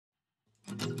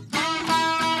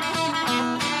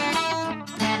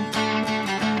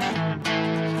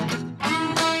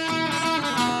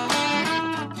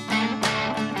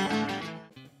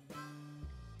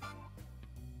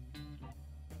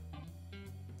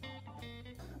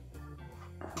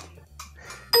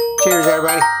Cheers,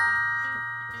 everybody.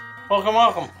 Welcome,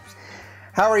 welcome.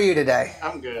 How are you today?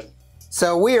 I'm good.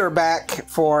 So we are back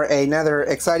for another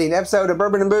exciting episode of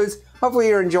Bourbon and Booze. Hopefully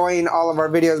you're enjoying all of our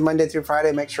videos Monday through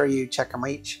Friday. Make sure you check them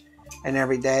each and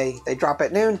every day. They drop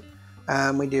at noon.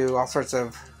 We do all sorts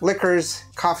of liquors,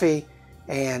 coffee,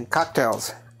 and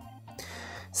cocktails.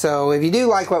 So if you do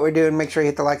like what we're doing, make sure you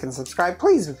hit the like and subscribe.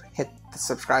 Please hit the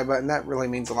subscribe button. That really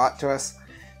means a lot to us.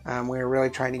 We're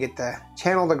really trying to get the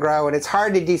channel to grow, and it's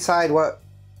hard to decide what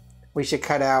we should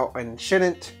cut out and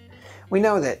shouldn't. We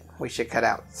know that we should cut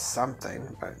out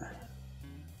something, but...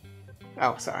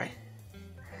 Oh, sorry.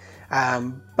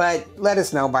 But let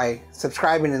us know by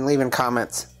subscribing and leaving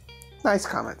comments. Nice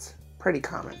comments. Pretty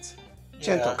comments.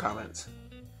 Gentle comments.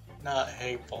 Not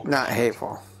hateful. Not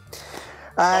hateful.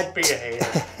 Don't be a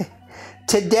hater.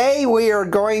 Today we are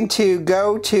going to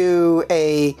go to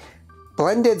a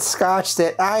blended Scotch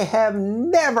that I have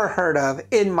never heard of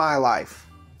in my life.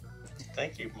 I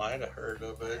think you might have heard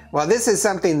of it. Well, this is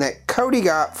something that Cody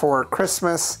got for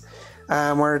Christmas.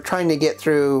 We're trying to get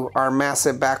through our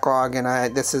massive backlog,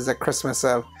 and this is a Christmas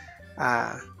of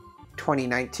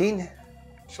 2019.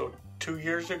 So 2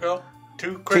 years ago?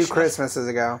 Two Christmases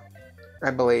ago,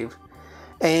 I believe.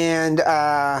 And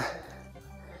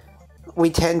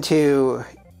we tend to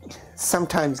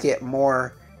sometimes get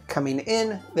more coming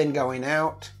in than going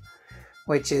out,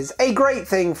 which is a great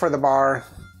thing for the bar,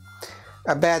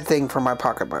 a bad thing for my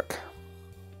pocketbook.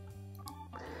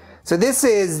 So this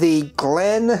is the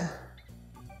Glen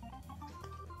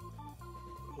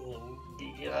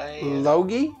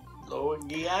Logie?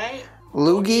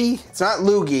 Logie? It's not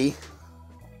Loogie.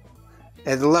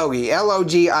 It's Logie.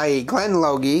 L-O-G-I-E. Glen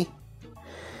Logie.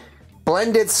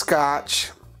 Blended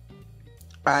Scotch.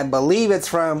 I believe it's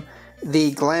from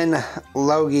the Glen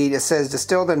Logie. It says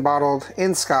distilled and bottled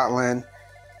in Scotland.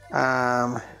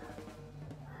 From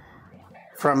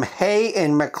Hay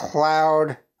and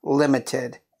MacLeod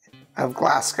Limited of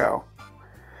Glasgow.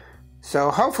 So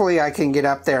hopefully I can get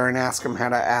up there and ask them how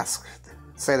to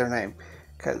say their name.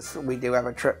 Because we do have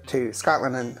a trip to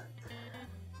Scotland and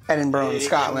Edinburgh,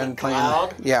 Scotland.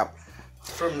 Yeah.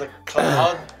 From the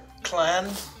Cloud clan?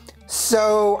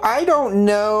 So I don't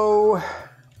know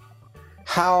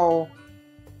how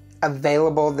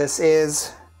available this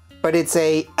is, but it's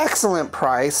a excellent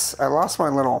price. I lost my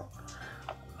little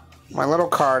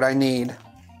card I need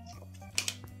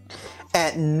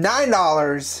at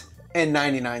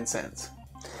 $9.99.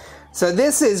 So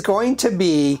this is going to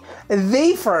be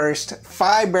the first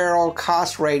 5-barrel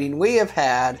cost rating we have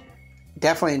had,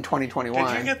 definitely in 2021.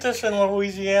 Did you get this in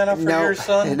Louisiana for your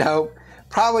son? Nope,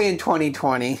 probably in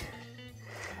 2020.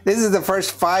 This is the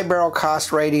first 5-barrel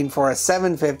cost rating for a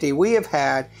 750 we have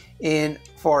had in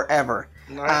forever.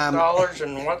 $9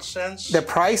 and what cents? The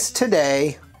price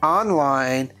today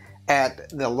online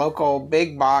at the local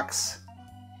big box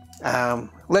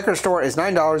liquor store is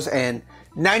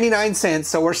 $9.99.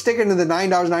 So we're sticking to the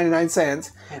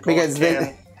 $9.99 because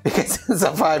it's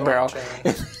a 5-barrel.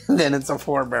 Then it's a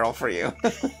 4-barrel for you.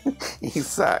 You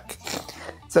suck.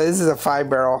 So this is a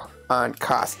 5-barrel on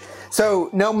cost.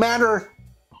 So no matter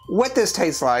what this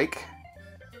tastes like,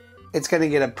 it's going to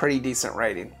get a pretty decent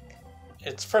rating.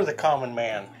 It's for the common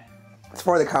man. It's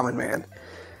for the common man.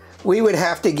 We would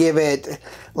have to give it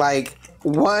like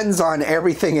 1s on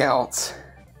everything else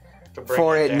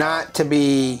for it not to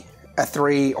be a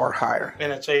 3 or higher.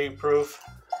 And it's 80 proof?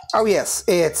 Oh yes,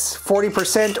 it's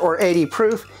 40% or 80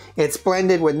 proof. It's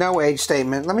blended with no age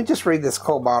statement. Let me just read this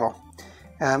cool bottle.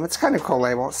 It's kind of cool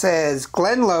label. It says,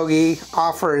 Glen Logie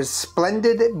offers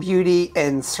splendid beauty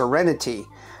and serenity.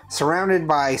 Surrounded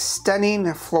by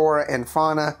stunning flora and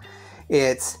fauna,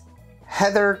 its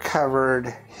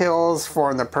heather-covered hills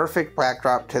form the perfect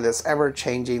backdrop to this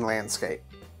ever-changing landscape.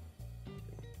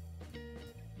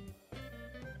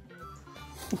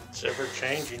 It's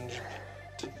ever-changing.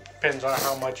 Depends on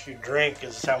how much you drink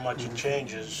is how much it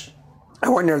changes. I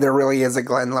wonder if there really is a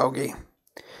Glen Logie.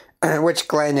 Which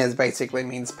Glen is basically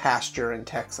means pasture in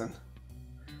Texan.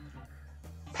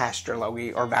 Pasture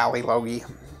Logie or Valley Logie.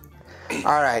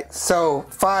 Alright, so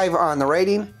 5 on the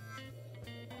rating.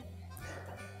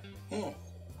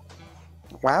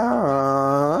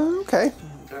 Wow, okay.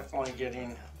 Definitely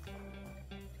getting...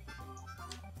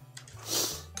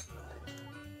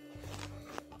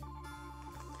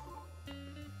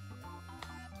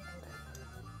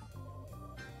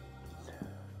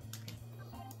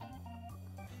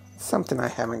 Something I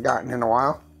haven't gotten in a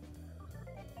while.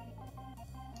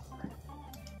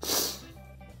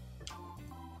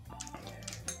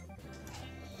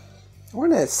 I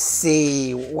want to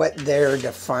see what they're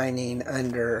defining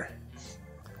under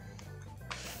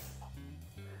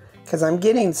Because I'm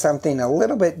getting something a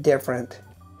little bit different.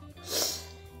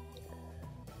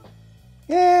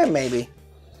 Yeah, maybe.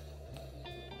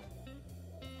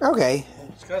 Okay.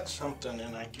 It's got something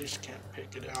and I just can't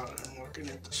pick it out. I'm looking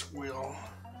at this wheel.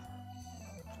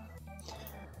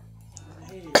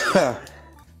 Hey.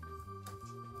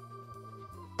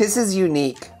 This is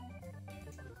unique.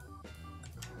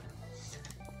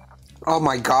 Oh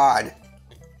my God.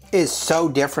 It is so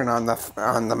different on the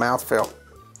mouthfeel.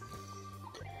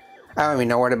 I don't even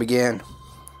know where to begin.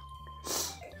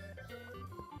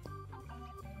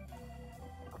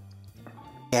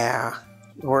 Yeah,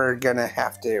 we're gonna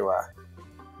have to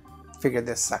figure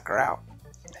this sucker out.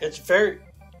 It's very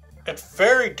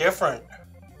different.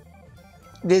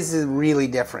 This is really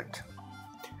different.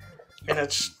 And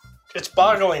it's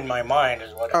boggling my mind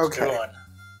is what it's doing.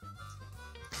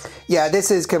 Yeah, this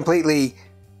is completely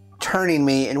turning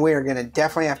me, and we are going to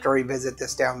definitely have to revisit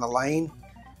this down the lane.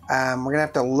 We're going to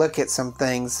have to look at some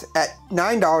things. At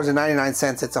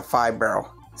 $9.99, it's a 5-barrel,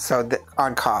 so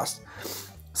on cost.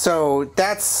 So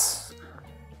that's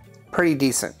pretty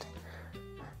decent.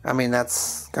 I mean,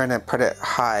 that's going to put it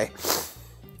high.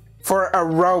 For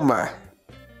aroma,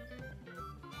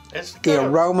 the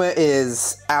aroma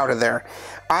is out of there.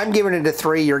 I'm giving it a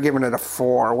 3. You're giving it a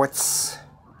 4. What's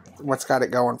got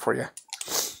it going for you?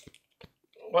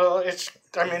 Well, it's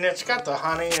got the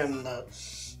honey and a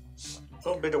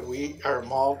little bit of wheat or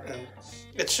malt, and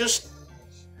it's just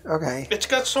okay. It's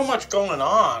got so much going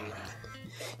on.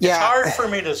 Yeah, it's hard for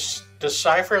me to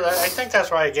decipher that. I think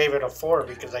that's why I gave it a 4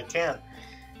 because I can't.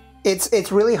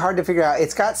 It's really hard to figure out.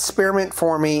 It's got spearmint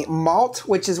for me, malt,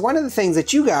 which is one of the things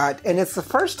that you got, and it's the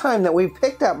first time that we've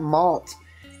picked up malt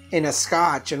in a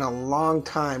Scotch in a long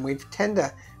time. We tend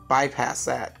to bypass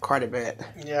that quite a bit.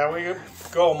 Yeah, we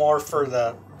go more for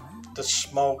the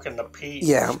smoke and the peat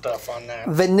and stuff on that.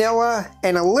 Vanilla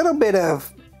and a little bit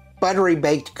of buttery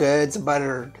baked goods,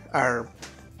 buttered or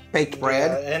baked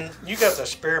bread. Yeah, and you got the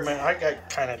spearmint. I got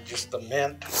kind of just the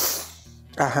mint.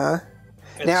 Uh-huh.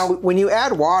 Now, when you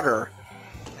add water,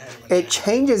 it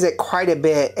changes it quite a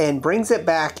bit and brings it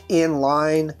back in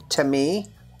line, to me,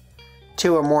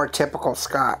 to a more typical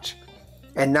Scotch,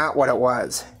 and not what it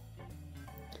was.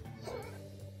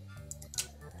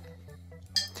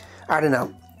 I don't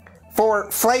know.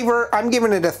 For flavor, I'm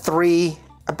giving it a 3.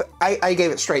 I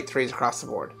gave it straight 3s across the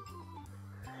board.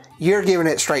 You're giving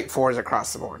it straight 4s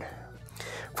across the board.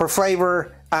 For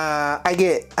flavor, I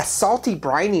get a salty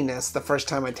brininess the first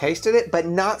time I tasted it, but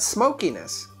not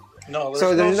smokiness. No,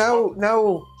 there's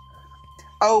no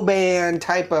Oban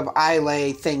type of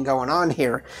Islay thing going on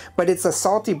here, but it's a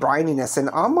salty brininess and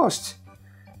almost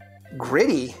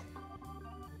gritty.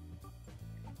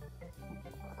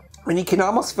 And you can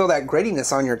almost feel that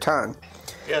grittiness on your tongue.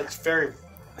 Yeah, it's very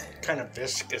kind of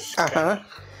viscous. Uh-huh.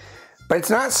 But it's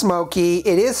not smoky.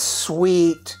 It is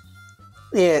sweet.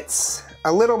 It's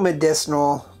a little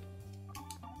medicinal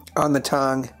on the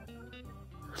tongue.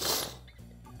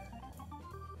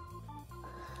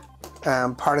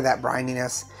 Part of that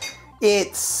brininess.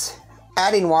 It's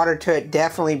adding water to it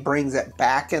definitely brings it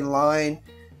back in line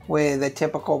with a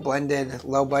typical blended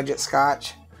low-budget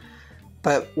Scotch.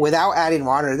 But without adding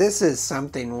water, this is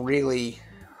something really,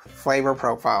 flavor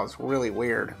profile is really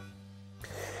weird.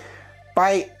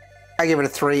 Bite, I give it a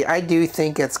 3. I do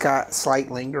think it's got slight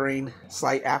lingering,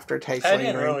 slight aftertaste lingering.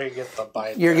 I didn't really get the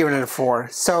bite. You're giving it a 4.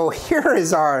 So here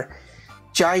is our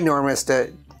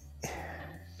ginormous...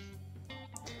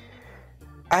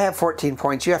 I have 14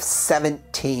 points. You have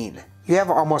 17. You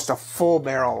have almost a full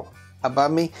barrel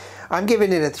above me. I'm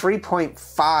giving it a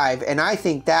 3.5, and I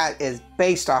think that is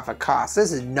based off of cost.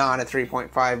 This is not a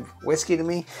 3.5 whiskey to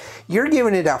me. You're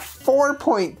giving it a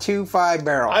 4.25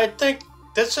 barrel. I think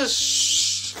this is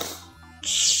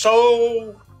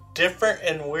so different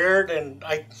and weird, and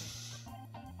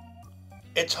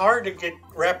it's hard to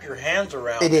wrap your hands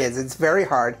around. It is. It's very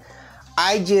hard.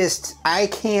 I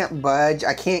can't budge.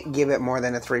 I can't give it more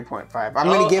than a 3.5. I'm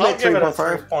going to give it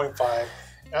 3.5. 3.5.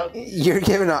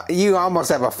 You almost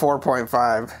have a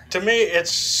 4.5. To me, it's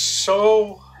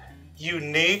so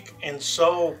unique and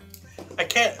so I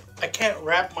can't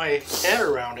wrap my head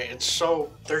around it. It's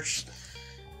so there's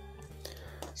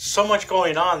so much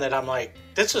going on that I'm like,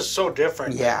 this is so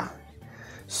different. Yeah.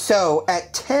 So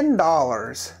at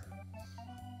 $10,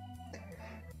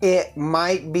 it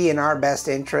might be in our best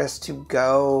interest to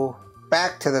go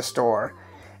back to the store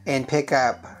and pick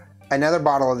up another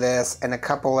bottle of this and a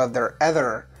couple of their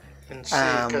other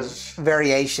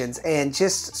variations and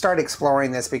just start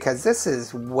exploring this because this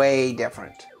is way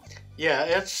different. Yeah,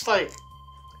 it's like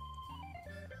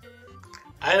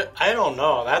I don't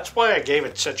know. That's why I gave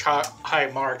it such high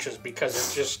marks, is because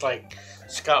it's just like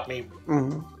it's got me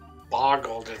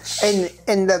boggled. It's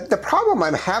and the problem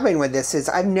I'm having with this is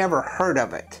I've never heard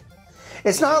of it.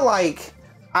 It's not like,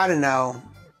 I don't know,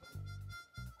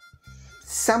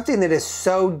 something that is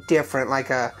so different, like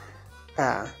a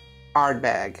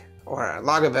Ardbeg or a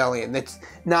Lagavulin, that's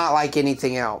not like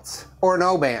anything else, or an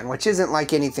Oban, which isn't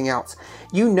like anything else.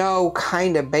 You know,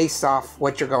 kind of based off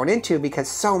what you're going into, because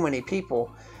so many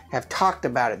people have talked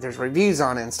about it. There's reviews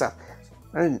on it and stuff.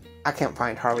 I can't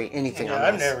find hardly anything on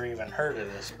this. I've never even heard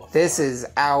of this before. This is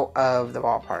out of the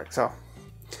ballpark. So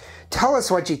tell us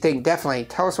what you think. Definitely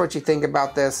tell us what you think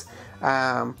about this.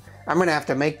 I'm going to have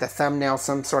to make the thumbnail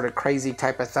some sort of crazy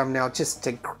type of thumbnail just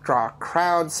to draw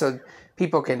crowds so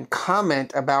people can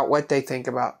comment about what they think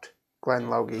about Glen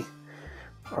Logie.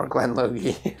 Or Glen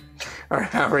Logie. Or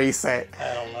however you say it.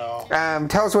 I don't know.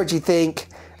 Tell us what you think.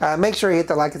 Make sure you hit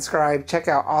the like and subscribe. Check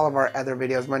out all of our other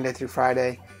videos Monday through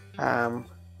Friday.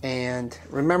 And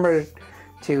remember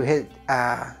to hit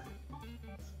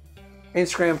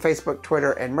Instagram, Facebook,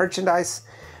 Twitter, and merchandise.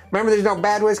 Remember, there's no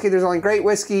bad whiskey. There's only great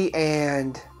whiskey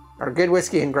or good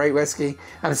whiskey and great whiskey.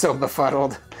 I'm so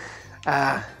befuddled.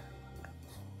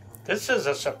 This is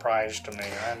a surprise to me.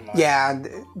 Yeah,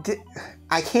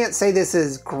 I can't say this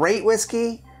is great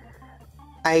whiskey.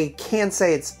 I can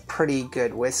say it's pretty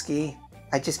good whiskey.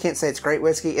 I just can't say it's great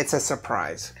whiskey. It's a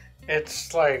surprise.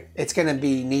 It's like... It's going to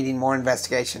be needing more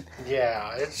investigation.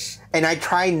 Yeah, it's... And I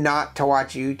try not to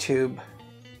watch YouTube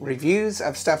reviews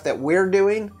of stuff that we're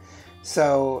doing.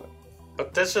 So...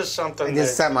 But this is something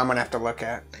This is something I'm going to have to look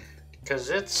at. Because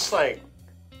it's like...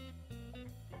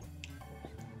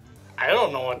 I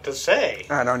don't know what to say.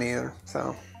 I don't either.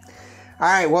 So...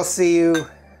 Alright, we'll see you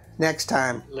next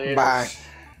time. Later. Bye.